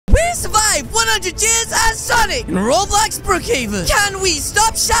we survive 100 years as Sonic in Roblox Brookhaven? Can we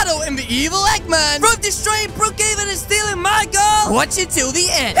stop Shadow and the evil Eggman from destroying Brookhaven and stealing my gold? Watch it till the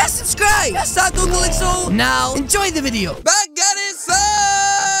end. And subscribe. That's our Calixo. Now, enjoy the video. Back at his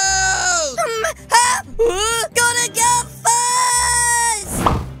house! Gonna go first!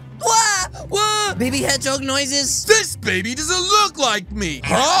 What? Baby hedgehog noises? This baby doesn't look like me.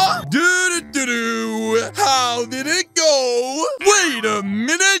 Huh? Do-do-do-do. How did it go? Wait a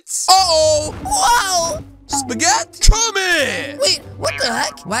minute. Uh-oh. Wow! Spaghetti, come here. Wait, what the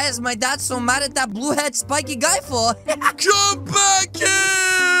heck? Why is my dad so mad at that blue-head spiky guy for? Come back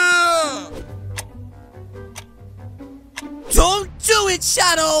here. Don't do it,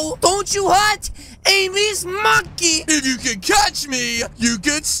 Shadow! Don't you hurt Amy's monkey! If you can catch me, you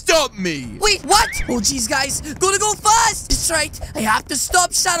can stop me. Wait, what? Oh, jeez, guys. Gotta go fast! That's right. I have to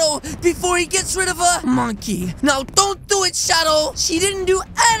stop Shadow before he gets rid of a monkey. Now, don't do it, Shadow. She didn't do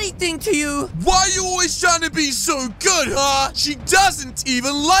anything to you. Why are you always trying to be so good, huh? She doesn't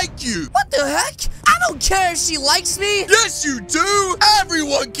even like you. What the heck? I don't care if she likes me. Yes, you do.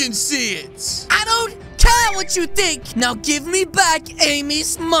 Everyone can see it. I don't care what you think. Now give me back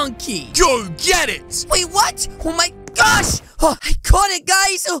Amy's monkey. Go get it. Wait, what? Oh my gosh. Oh, I caught it,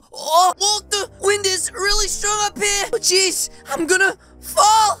 guys. Oh, the wind is really strong up here. Oh, jeez. I'm gonna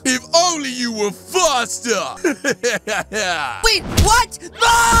fall. If only you were faster. Wait, what?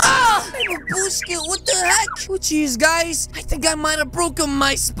 Ah! I'm a bullshit. What the heck? Oh, jeez, guys. I think I might have broken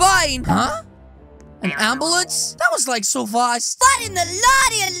my spine. Huh? An ambulance? That was like so fast. What in the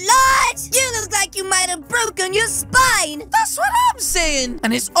lordy lord? You look like you might have broken your spine. That's what I'm saying.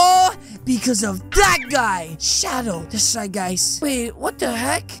 And it's all because of that guy, Shadow. That's right, guys. Wait, what the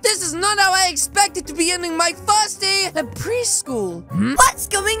heck? This is not how I expected to be ending my first day at preschool. What's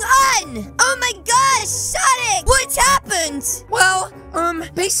going on? Oh my gosh, Sonic! What's happened? Well,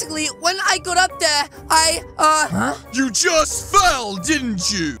 basically, when I got up there, Huh? You just fell,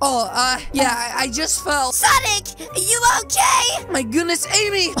 didn't you? Oh, yeah, I just fell. Sonic, are you okay? My goodness,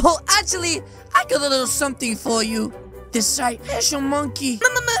 Amy. Oh, actually, I got a little something for you. This side, here's your monkey.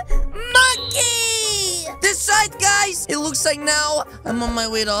 Monkey! This side, guys. It looks like now I'm on my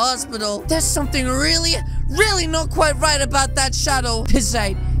way to hospital. There's something really not quite right about that Shadow. This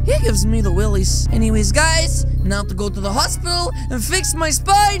side, he gives me the willies. Anyways, guys, now I have to go to the hospital and fix my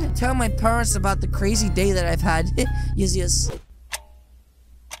spine. Tell my parents about the crazy day that I've had. Yes.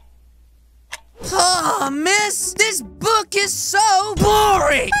 Oh, miss, this book is so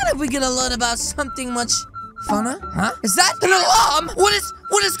boring. How did we get a learn about something much funner? Huh? Is that an alarm? What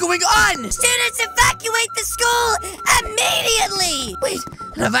is going on? Students, evacuate the school immediately! Wait,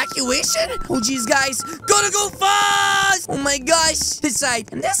 an evacuation? Oh, geez, guys, gotta go fast! Oh my gosh, this side,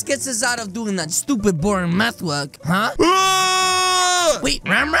 and this gets us out of doing that stupid, boring math work, huh? Wait,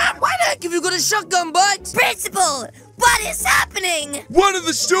 Ram, why the heck have you got a shotgun, bud? Principal, what is happening? One of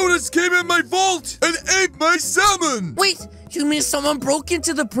the students came in my vault and ate my salmon. Wait, you mean someone broke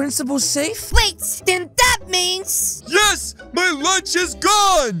into the principal's safe? Wait, then that means... Yes, my lunch is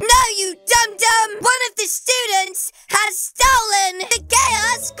gone. No, you dum-dum. One of the students has stolen the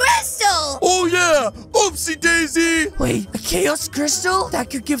Chaos Crystal. Oh yeah, oopsie daisy. Wait, a Chaos Crystal? That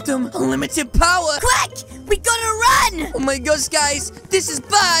could give them unlimited power. Quick, we gotta run. Oh my gosh, guys, this is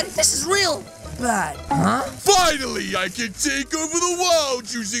bad. This is real bad. Huh? Finally, I can take over the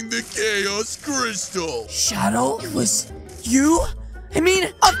world using the Chaos Crystal. Shadow? It was you? I mean,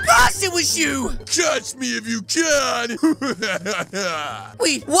 of course it was you! Catch me if you can!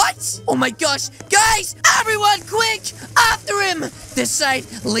 Wait, what? Oh my gosh. Guys, everyone quick! After him! This side,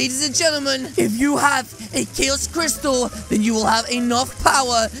 ladies and gentlemen, if you have a Chaos Crystal, then you will have enough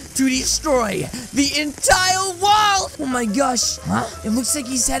power to destroy the entire world! Oh my gosh. Huh? It looks like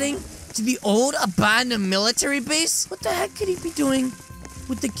he's heading to the old abandoned military base? What the heck could he be doing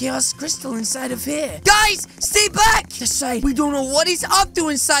with the Chaos Crystal inside of here? Guys, stay back! That's right, we don't know what he's up to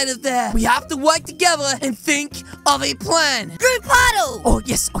inside of there. We have to work together and think of a plan. Group huddle! Oh,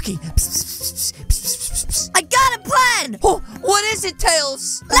 yes, okay. I got a plan! Oh, what is it,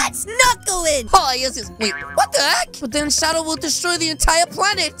 Tails? Let's not go in! Oh, yes. Wait, what the heck? But then Shadow will destroy the entire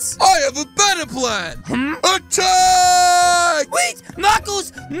planet. I have a better plan! Attack! Wait,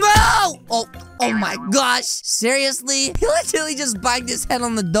 Knuckles, no! Oh my gosh. Seriously? He literally just banged his head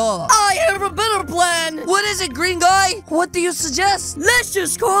on the door. I have a better plan. What is it, green guy? What do you suggest? Let's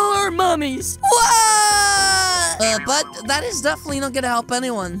just call our mummies. What? But that is definitely not gonna help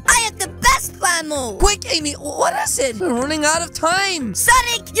anyone. I have the best plan, Mo. Quick, Amy, what is it? We're running out of time.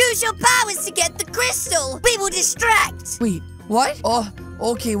 Sonic, use your powers to get the crystal. We will distract. Wait, what? Oh,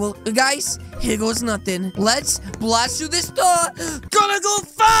 okay, well, guys, here goes nothing. Let's blast through this door. Gonna go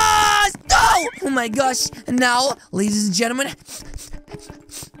fast! my gosh. And now, ladies and gentlemen,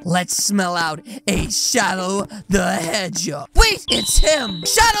 let's smell out a Shadow the Hedgehog. Wait, it's him.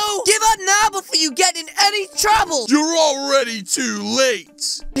 Shadow, give up now before you get in any trouble. You're already too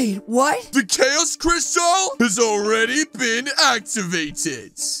late. Wait, what? The Chaos Crystal has already been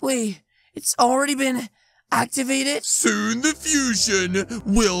activated. Wait, it's already been activated? Soon the fusion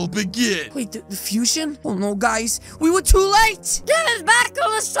will begin. Wait, the fusion? Oh no, guys, we were too late. Get us back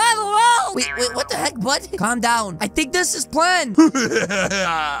on the travel road! Wait, what the heck, bud? Calm down. I think this is planned.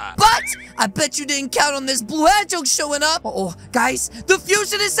 But But I bet you didn't count on this blue hedgehog showing up. Uh-oh, guys, the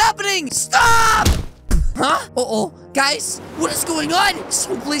fusion is happening. Stop! Huh? Uh-oh, guys, what is going on? This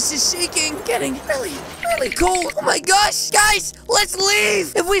whole place is shaking, getting really cold. Oh my gosh, guys, let's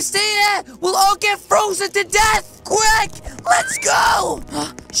leave. If we stay there, we'll all get frozen to death. Quick, let's go.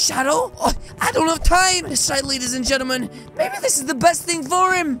 Shadow? Oh, I don't have time. That's right, ladies and gentlemen. Maybe this is the best thing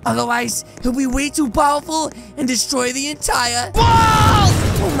for him. Otherwise, he'll be way too powerful and destroy the entire world.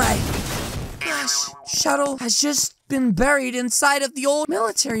 Oh my gosh, Shadow has just been buried inside of the old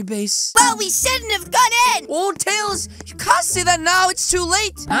military base. Well, we shouldn't have gone in! Old Tails, you can't say that now, it's too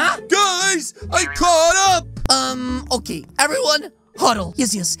late. Huh? guys, I caught up. Okay, everyone, huddle.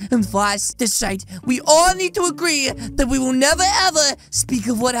 Yes, and fast. That's right. We all need to agree that we will never ever speak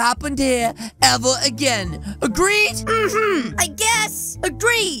of what happened here ever again. Agreed? Mm-hmm. I guess.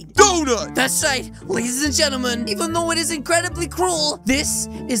 Agreed. Donut. That's right, ladies and gentlemen. Even though it is incredibly cruel, this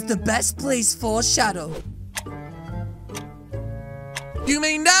is the best place for Shadow. You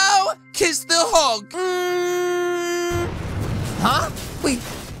may now kiss the hog. Huh? Wait,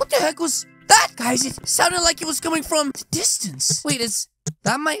 what the heck was that? Guys, it sounded like it was coming from the distance. Wait, is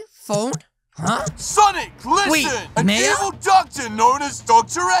that my phone? Huh? Sonic, listen! Wait, An Mayor? evil doctor known as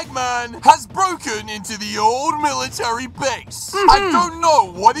Dr. Eggman has broken into the old military base. I don't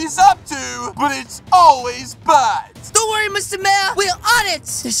know what he's up to, but it's always bad. Don't worry, Mr. Mayor. We're on it.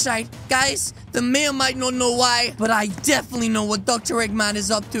 That's right, guys. The mayor might not know why, but I definitely know what Dr. Eggman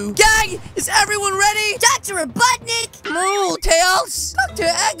is up to. Gang, is everyone ready? Dr. Robotnik! No, Tails. Dr.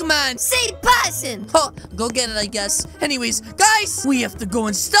 Eggman. Same person! Huh, go get it, I guess. Anyways, guys, we have to go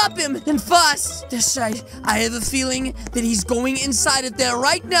and stop him, and fast. That's right. I have a feeling that he's going inside of there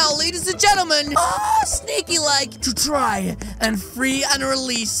right now, ladies and gentlemen. Oh, sneaky-like, to try and free and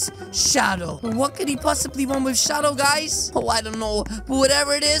release Shadow. What could he possibly want with Shadow, guys? Oh, I don't know. But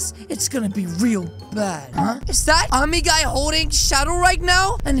whatever it is, it's gonna be real bad. Huh? Is that army guy holding Shadow right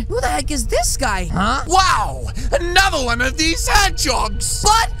now? And who the heck is this guy? Huh? Wow, another one of these hedgehogs.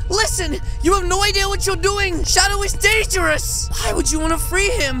 But listen, you have no idea what you're doing. Shadow is dangerous. Why would you want to free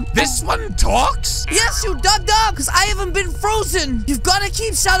him? This one talks? Yes, you dub, because I haven't been frozen. You've got to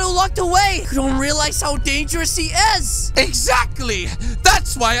keep Shadow locked away. You don't realize how dangerous he is. Exactly.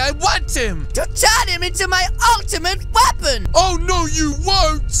 That's why I want him. To turn him into my ultimate weapon. Oh, no, you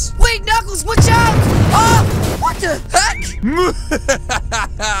won't. Wait, Knuckles, watch out. Oh, what the heck?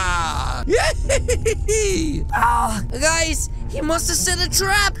 Guys, he must have set a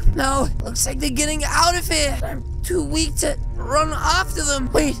trap. No, looks like they're getting out of here. I'm too weak to run after them.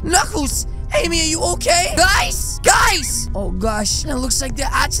 Wait, Knuckles, Amy, are you okay? Guys! Oh gosh, it looks like they're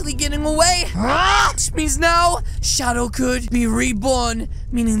actually getting away. Which means now, Shadow could be reborn,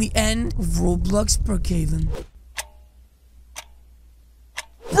 meaning the end of Roblox Brookhaven.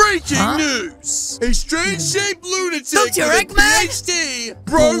 Breaking news! A strange-shaped lunatic Dr. with a Eggman? PhD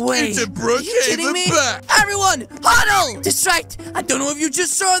broke Wait, into are you kidding me? Brookhaven back. Everyone, huddle! That's right. I don't know if you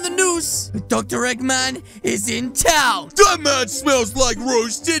just saw on the news, but Dr. Eggman is in town. That man smells like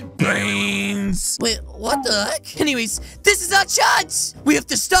roasted beans. Wait, what the heck? Anyways, this is our chance. We have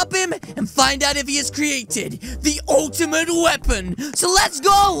to stop him and find out if he has created the ultimate weapon. So let's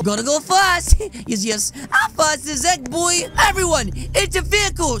go. Gotta go fast. yes. How fast is that, boy? Everyone, into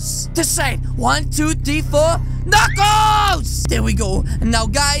vehicles. This side. 1, 2, 3, 4. Knuckles! There we go. And now,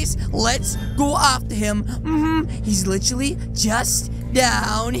 guys, let's go after him. He's literally just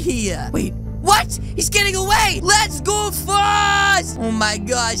down here. Wait. What? He's getting away! Let's go fast! Oh my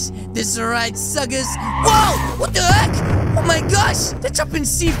gosh, this is right, suckers. Whoa! What the heck? Oh my gosh, they're jumping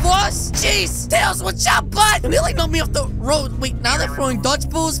C4s? Jeez! Tails, watch out, bud! And they like knocked me off the road. Wait, now they're throwing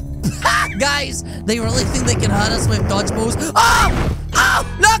dodgeballs? Guys, they really think they can hurt us with dodgeballs? Oh!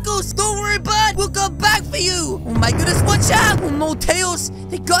 Oh! Knuckles! Don't worry, bud! We'll come back for you! Oh my goodness, watch out! Oh no, Tails!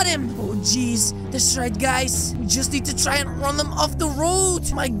 They got him! Oh jeez, that's right, guys. We just need to try and run them off the road.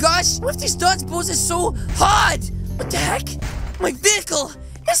 Oh my gosh, what if these dodgeballs are so hard? What the heck? My vehicle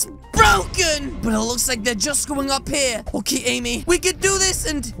is broken. But it looks like they're just going up here. Okay, Amy, we can do this.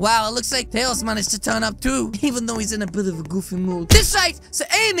 And wow, it looks like Tails managed to turn up too, even though he's in a bit of a goofy mood. This right. So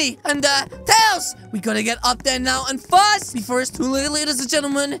Amy and Tails, we gotta get up there now and fast before it's too late, ladies and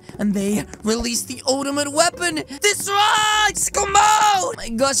gentlemen. And they release the ultimate weapon. This right. Come on. Oh my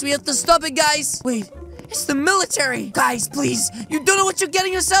gosh, we have to stop it, guys. Wait. It's the military. Guys, please. You don't know what you're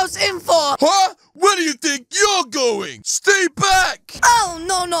getting yourselves in for. Huh? Where do you think you're going? Stay back! Oh,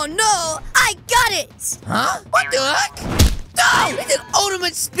 no, no, no. I got it. Huh? What the heck? No! It's an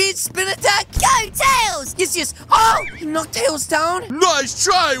ultimate speed spin attack. Go, Tails. Yes, yes. Oh, you knocked Tails down. Nice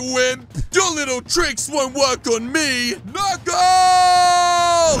try, Wimp. Your little tricks won't work on me. Knuckles!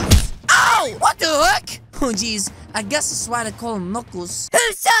 Ow! What the heck? Oh, jeez. I guess that's why they call him Knuckles.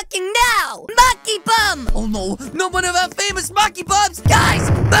 Who's talking now? Monkey Bum. Oh, no. Not one of our famous Monkey Bums. Guys,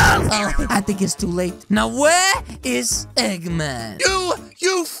 move! Oh, I think it's too late. Now, where is Eggman?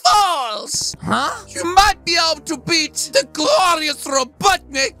 You fools! Huh? You might be able to beat the glorious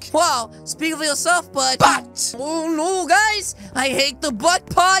Robotnik, Wow. Speak for yourself, bud. but Oh, no, guys. I hate the butt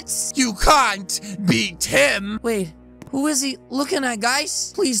parts. you can't beat him. Wait. Who is he looking at,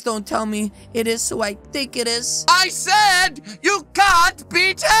 guys? Please don't tell me it is who I think it is. I said you can't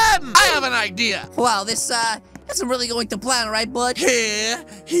beat him. I have an idea. Wow, this, isn't really going to plan, right, bud? Here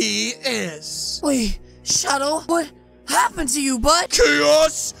he is. Wait, Shadow, what happened to you, bud?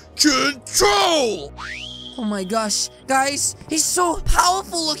 Chaos control. Oh my gosh, guys, he's so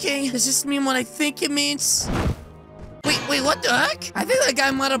powerful looking. Does this mean what I think it means? Wait, what the heck? I think that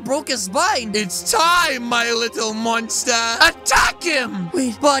guy might have broke his spine. It's time, my little monster. Attack him.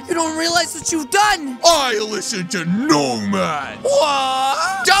 Wait, but you don't realize what you've done. I listen to no man.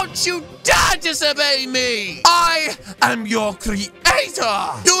 What? Don't you dare disobey me. I am your creator.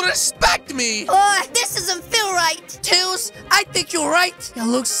 You respect me. This doesn't feel right. Tails, I think you're right. It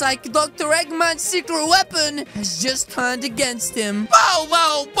looks like Dr. Eggman's secret weapon has just turned against him. Bow,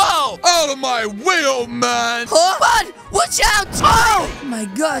 bow, bow. Out of my way, old man. Huh? Bud, watch out! Oh my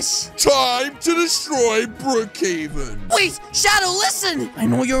gosh. Time to destroy Brookhaven. Wait, Shadow, listen. I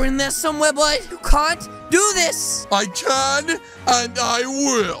know you're in there somewhere, but you can't do this. I can and I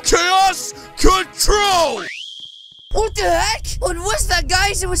will. Chaos control. What the heck? What was that,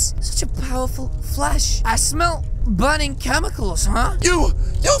 guys? It was such a powerful flash. I smell burning chemicals, huh? You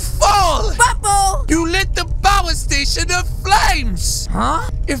fool! Bubble. You lit the power station of flames! Huh?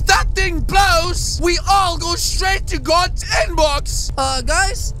 If that thing blows, we all go straight to God's inbox!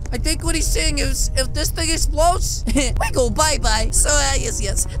 Guys, I think what he's saying is if this thing explodes, we go bye-bye. So,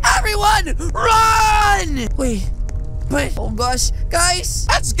 yes. Everyone, run! Wait, but, oh gosh, guys.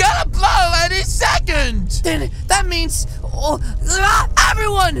 It's gonna blow any second! Then that means,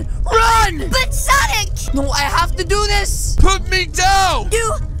 everyone, run! But Sonic. No, I have to do this. Put me down!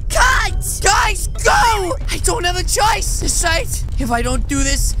 You can't. Guys, go! I don't have a choice. Besides, if I don't do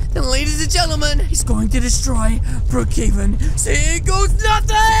this, then ladies and gentlemen, he's going to destroy Brookhaven. So here goes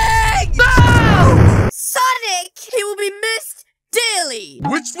nothing! No! Sonic. He will be missed dearly.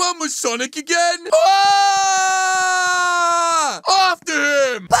 Which one was Sonic again? After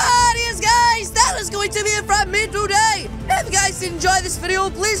him! But yes, guys, that is going to be it from me today. If you guys enjoyed this video,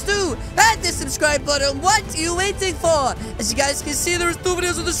 please do hit the subscribe button. What are you waiting for? As you guys can see, there's 2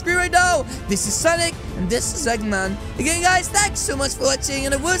 videos on the screen right now. This is Sonic, and this is Eggman. Again, guys, thanks so much for watching,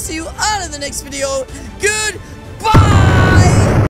 and I will see you all in the next video. Goodbye!